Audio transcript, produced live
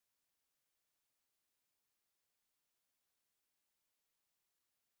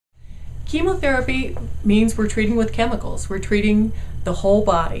Chemotherapy means we're treating with chemicals. We're treating the whole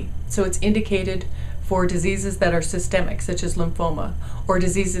body. So it's indicated for diseases that are systemic, such as lymphoma, or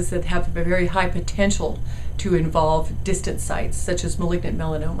diseases that have a very high potential to involve distant sites, such as malignant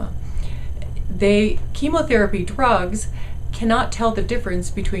melanoma. Chemotherapy drugs cannot tell the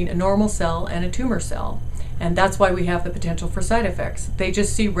difference between a normal cell and a tumor cell, and that's why we have the potential for side effects. They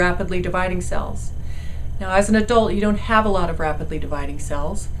just see rapidly dividing cells. Now, as an adult, you don't have a lot of rapidly dividing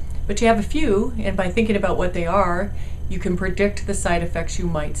cells, but you have a few, and by thinking about what they are, you can predict the side effects you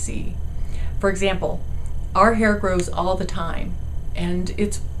might see. For example, our hair grows all the time, and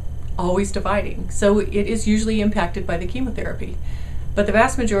it's always dividing, so it is usually impacted by the chemotherapy. But the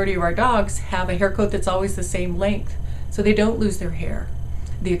vast majority of our dogs have a hair coat that's always the same length, so they don't lose their hair.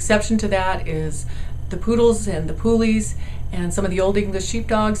 The exception to that is the poodles and the poolies and some of the old English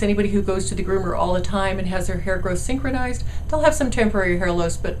sheepdogs. Anybody who goes to the groomer all the time and has their hair growth synchronized, they'll have some temporary hair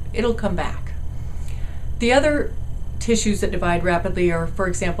loss, but it'll come back. The other tissues that divide rapidly are, for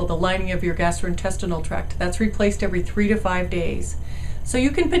example, the lining of your gastrointestinal tract. That's replaced every 3 to 5 days. So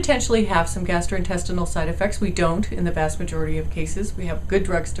you can potentially have some gastrointestinal side effects. We don't in the vast majority of cases. We have good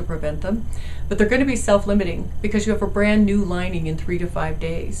drugs to prevent them, but they're going to be self-limiting because you have a brand new lining in 3 to 5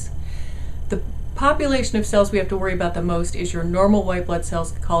 days. The population of cells we have to worry about the most is your normal white blood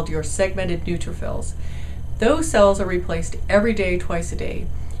cells, called your segmented neutrophils. Those cells are replaced every day, twice a day,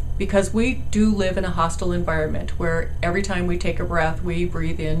 because we do live in a hostile environment where every time we take a breath, we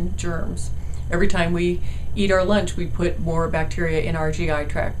breathe in germs. Every time we eat our lunch, we put more bacteria in our GI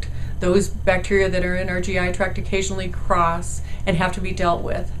tract. Those bacteria that are in our GI tract occasionally cross and have to be dealt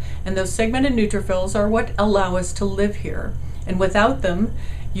with. And those segmented neutrophils are what allow us to live here. And without them,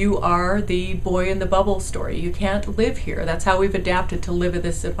 you are the boy in the bubble story. You can't live here. That's how we've adapted to live in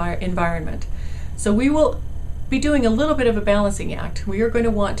this environment. So we will be doing a little bit of a balancing act. We are going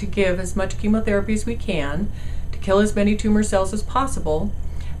to want to give as much chemotherapy as we can to kill as many tumor cells as possible,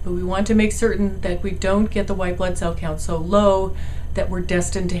 but we want to make certain that we don't get the white blood cell count so low that we're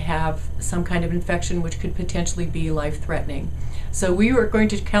destined to have some kind of infection which could potentially be life-threatening. So we are going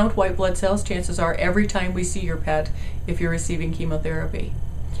to count white blood cells, chances are, every time we see your pet if you're receiving chemotherapy.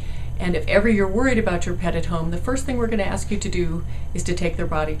 And if ever you're worried about your pet at home, the first thing we're going to ask you to do is to take their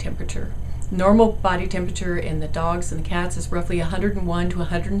body temperature. Normal body temperature in the dogs and the cats is roughly 101 to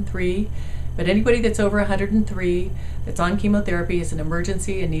 103, but anybody that's over 103 that's on chemotherapy is an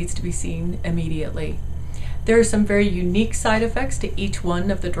emergency and needs to be seen immediately. There are some very unique side effects to each one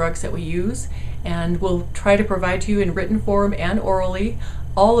of the drugs that we use, and we'll try to provide to you in written form and orally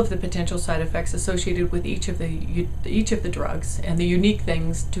all of the potential side effects associated with each of the drugs and the unique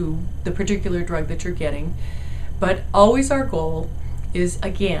things to the particular drug that you're getting. But always our goal is,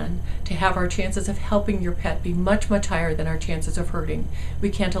 again, to have our chances of helping your pet be much, much higher than our chances of hurting. We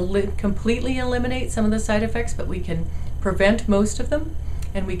can't completely eliminate some of the side effects, but we can prevent most of them,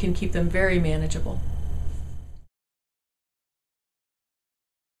 and we can keep them very manageable.